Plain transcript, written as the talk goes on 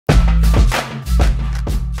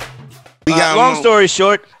Long story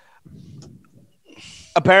short,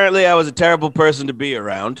 apparently I was a terrible person to be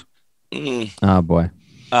around. Oh boy.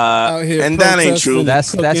 And that ain't true.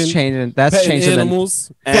 That's changing. That's changing.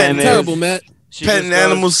 Animals. And terrible, Matt. Petting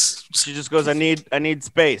animals. She just goes, I need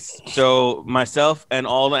space. So myself and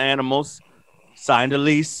all the animals signed a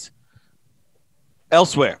lease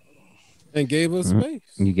elsewhere. And gave her space.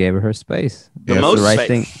 You gave her space. The most the right space.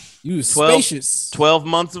 thing. You was spacious. 12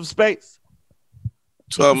 months of space.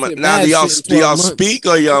 12 months. Now, do y'all speak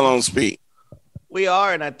or y'all don't speak? We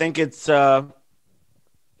are, and I think it's. I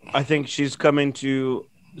think she's coming to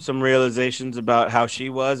some realizations about how she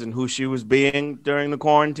was and who she was being during the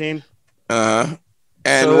quarantine. And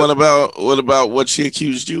so, what about what she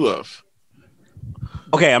accused you of?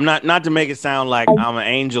 Okay, I'm not to make it sound like I'm an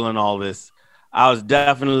angel in all this. I was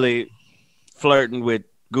definitely flirting with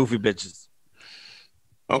goofy bitches.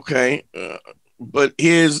 Okay, but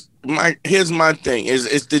here's my thing: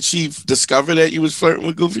 is did she discover that you was flirting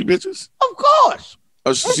with goofy bitches? Of course.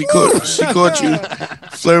 Oh, she caught you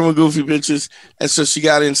flirting with goofy bitches, and so she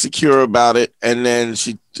got insecure about it, and then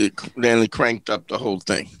she cranked up the whole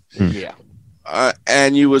thing. Yeah.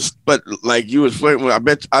 And you was flirting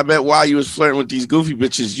with. I bet while you was flirting with these goofy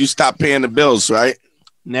bitches, you stopped paying the bills, right?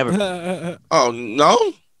 Never. Oh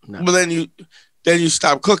no. But then you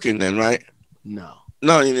stopped cooking, then, right? No,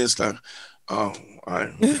 you didn't stop. Oh, all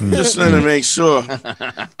right. Just trying to make sure.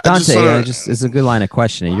 Dante, it's a good line of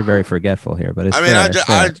questioning. You're very forgetful here, but it's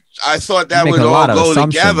I thought that would all go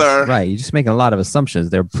together. Right, you're just making a lot of assumptions.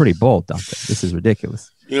 They're pretty bold, Dante. This is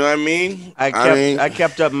ridiculous. You know what I mean? I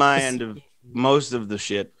kept up my end of most of the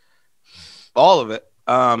shit, all of it.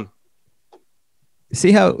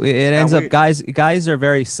 See how it ends up, guys. Guys are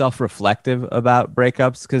very self-reflective about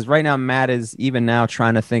breakups because right now Matt is even now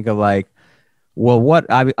trying to think of like, well,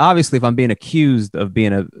 obviously if I'm being accused of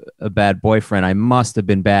being a bad boyfriend, I must have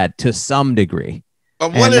been bad to some degree.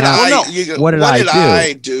 But what did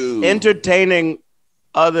I do? Entertaining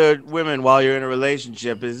other women while you're in a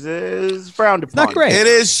relationship is frowned upon. Not great. It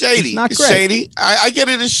is shady. It's not great. Shady. I get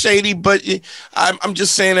it is shady, but I'm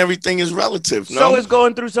just saying everything is relative. No? So is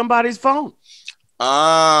going through somebody's phone.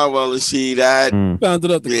 Ah, well, see that. Found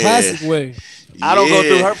it up the classic way. I don't go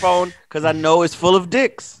through her phone because I know it's full of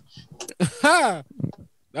dicks.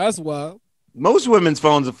 That's wild. Most women's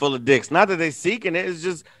phones are full of dicks. Not that they seeking it. It's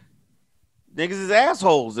just niggas is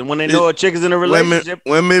assholes. And when they know a chick is in a relationship.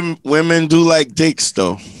 Women do like dicks,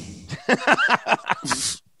 though.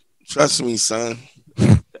 Trust me, son.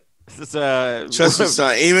 Trust me,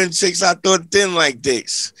 son. Even chicks I thought didn't like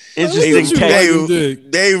dicks. Interesting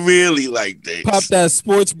take. They really like dicks. Pop that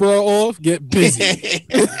sports bra off, get busy.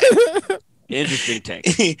 Interesting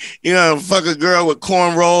take. You know, fuck a girl with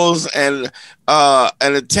cornrows and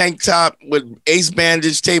a tank top with ace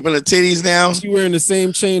bandage taping her titties down. She wearing the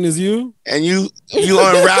same chain as you, and you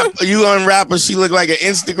unwrap her. She look like an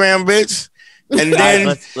Instagram bitch. And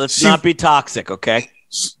then let's not be toxic, okay?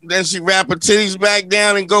 Then she wrap her titties back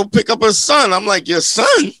down and go pick up her son. I'm like, your son?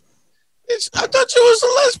 I thought you was a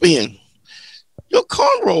lesbian. Your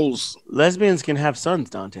cornrows. Lesbians can have sons,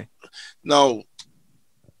 Dante. No.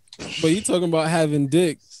 But you talking about having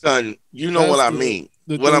dick. Son, you know what I mean.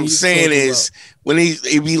 What I'm saying is when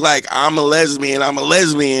he be like, I'm a lesbian.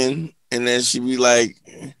 And then she be like,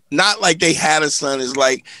 not like they had a son. It's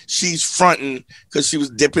like she's fronting because she was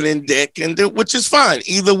dipping in dick, which is fine.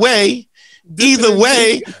 Either way.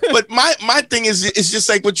 But my thing is, it's just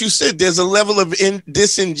like what you said. There's a level of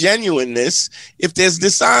disingenuousness if there's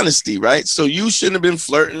dishonesty, right? So you shouldn't have been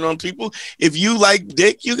flirting on people. If you like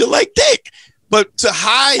dick, you can like dick. But to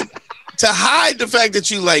hide the fact that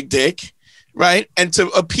you like dick, right, and to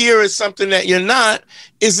appear as something that you're not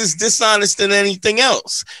is as dishonest than anything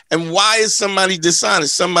else. And why is somebody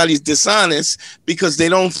dishonest? Somebody's dishonest because they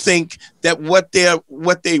don't think that what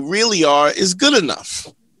they really are is good enough.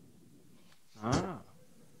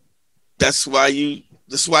 That's why you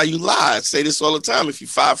lie. I say this all the time. If you're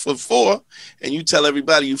 5'4" and you tell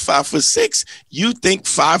everybody you're 5'6", you think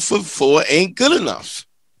 5'4" ain't good enough.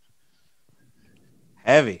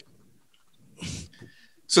 Heavy.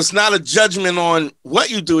 So it's not a judgment on what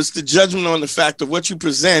you do; it's the judgment on the fact of what you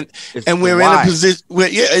present. It's and we're why. in a position where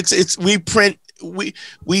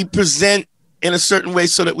we present in a certain way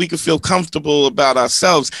so that we can feel comfortable about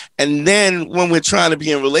ourselves. And then when we're trying to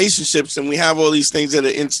be in relationships and we have all these things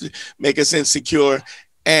that make us insecure,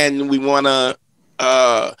 and we want to,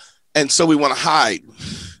 and so we want to hide.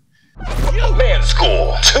 Man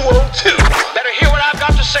School 202. Better hear what I've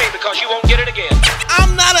got to say because you won't get it again.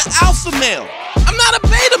 I'm not an alpha male. I'm not a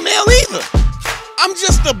beta male either. I'm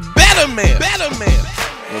just a better man.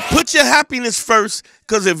 Well, put your happiness first,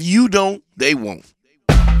 because if you don't, they won't.